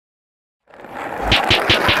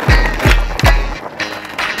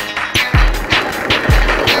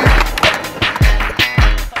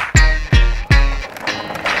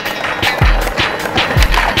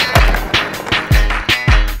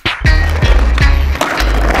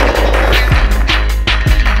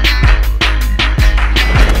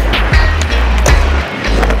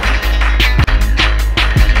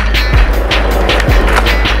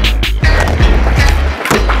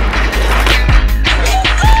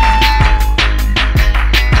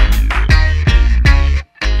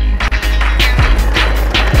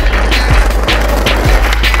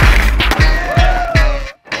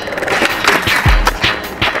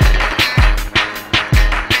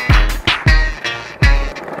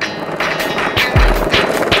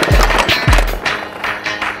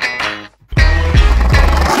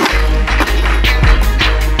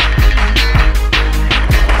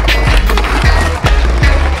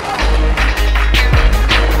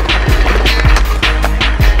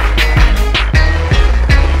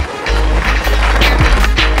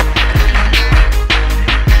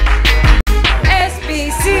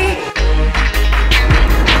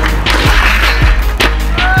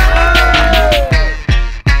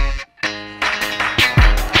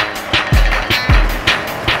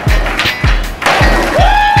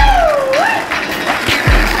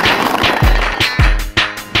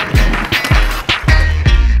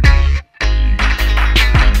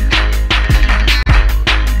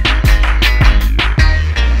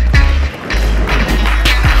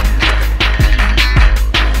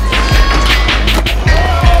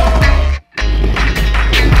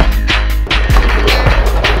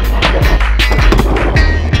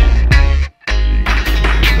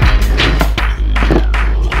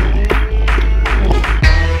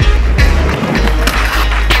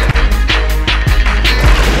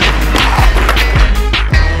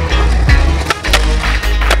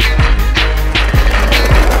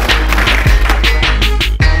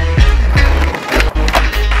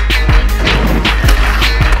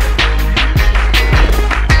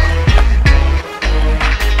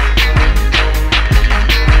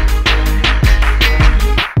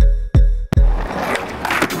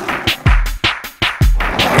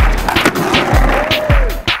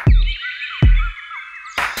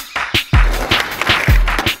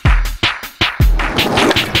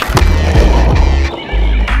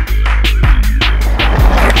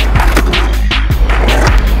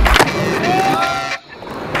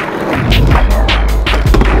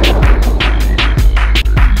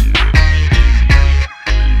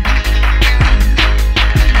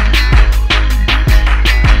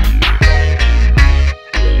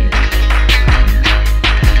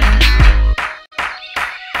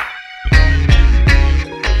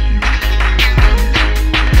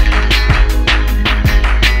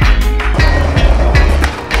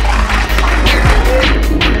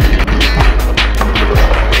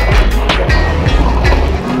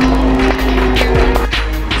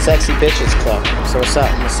Bitches Club. So what's up?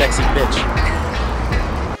 I'm a sexy bitch.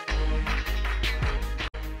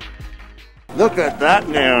 Look at that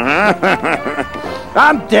now, huh?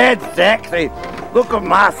 I'm dead sexy. Look at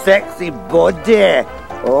my sexy body.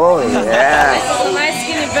 Oh yeah. This is a nice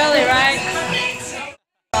skinny belly, right?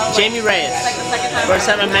 Jaime Reyes. First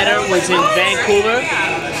time I met her was in Vancouver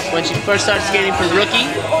when she first started skating for Rookie.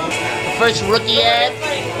 The first Rookie ad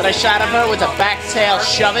that I shot of her was a back tail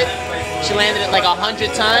shove it. She landed it like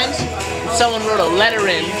 100 times. And someone wrote a letter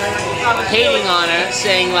in hating on her,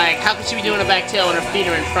 saying like, how could she be doing a back tail when her feet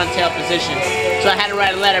are in front tail position? So I had to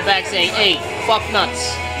write a letter back saying, hey, fuck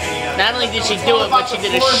nuts. Not only did she do it, but she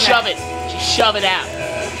did a shove it. She shoved it out.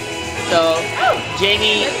 So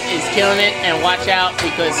Jamie is killing it, and watch out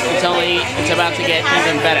because it's about to get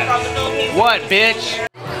even better. What, bitch?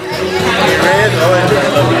 Reyes? Oh, I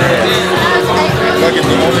love Reyes. Fucking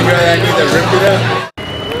the only guy I need that ripped it up.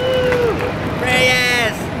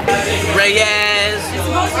 Reyes!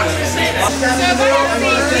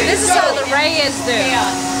 This is how the Reyes do.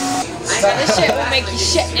 This shit will make you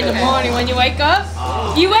shit in the morning when you wake up.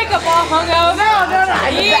 You wake up all hungover. No.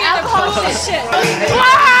 You eat alcohol shit.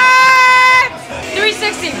 What?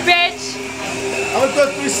 360, bitch. I'm gonna go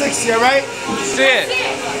 360, alright? Shit.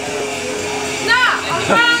 Nah, I'm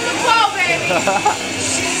right on the pole, baby.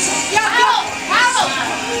 Yo, help!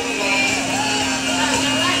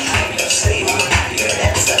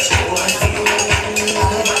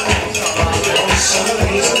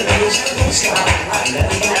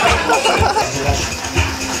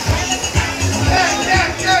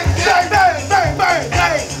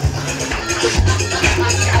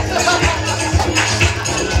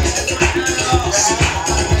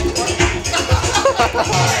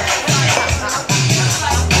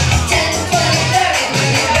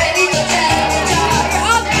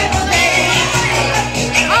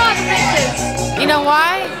 You know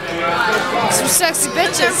why? Some sexy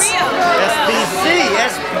bitches. SBC,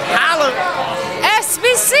 holla.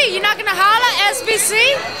 SBC, you're not gonna holla?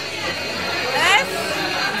 SBC?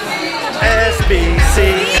 SBC.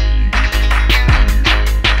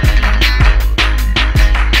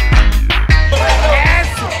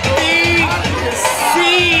 SBC.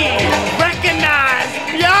 Recognize,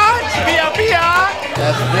 biatch.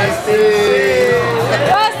 SBC.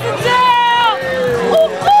 What's the deal?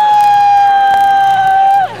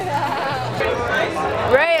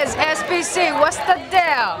 Reyes, SBC, what's the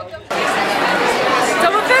deal?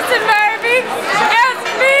 Double fisted, baby!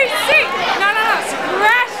 SBC! No,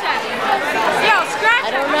 scratch that! Yo,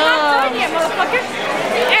 scratch that! I'm not done yet, motherfucker!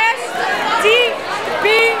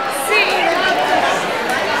 SDBC!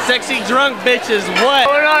 Sexy drunk bitches, what?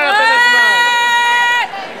 Going on up in this mother?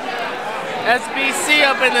 SBC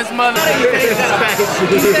up in this mother.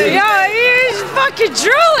 Yo, he's fucking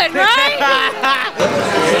drooling, right?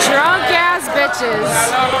 Drunk ass bitches.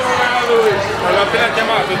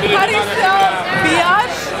 How do you spell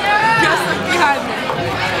biatch? Just look behind me.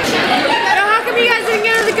 Yo, how come you guys didn't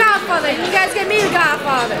get The Godfather? You guys get me The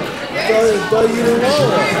Godfather. So you don't know.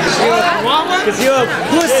 Because you're a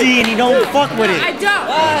pussy and you don't fuck with it. I don't.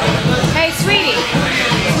 Hey, sweetie,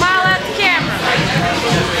 smile at the camera.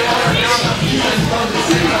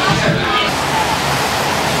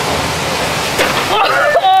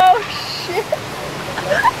 Oh, shit.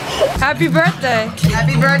 Happy birthday.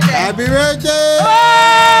 Happy birthday. Happy birthday!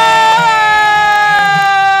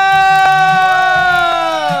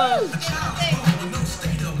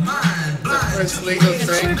 First legal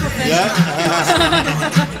drink. Yeah.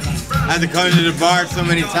 I had to come to the bar so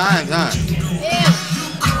many times, huh?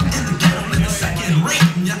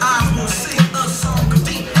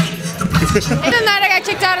 The night I got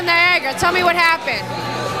kicked out of Niagara. Tell me what happened.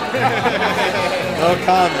 No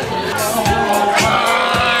comment.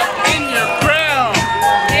 In your grill.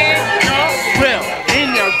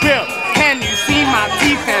 In your grill. Can you see my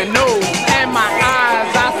teeth and nose? And my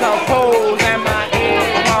eyes, I suppose. And my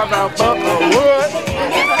ears, motherfucker, wood.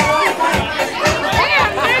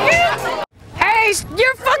 Damn, nigga. Hey,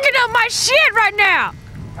 you're fucking up my shit right now.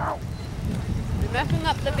 You're messing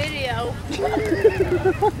up the video.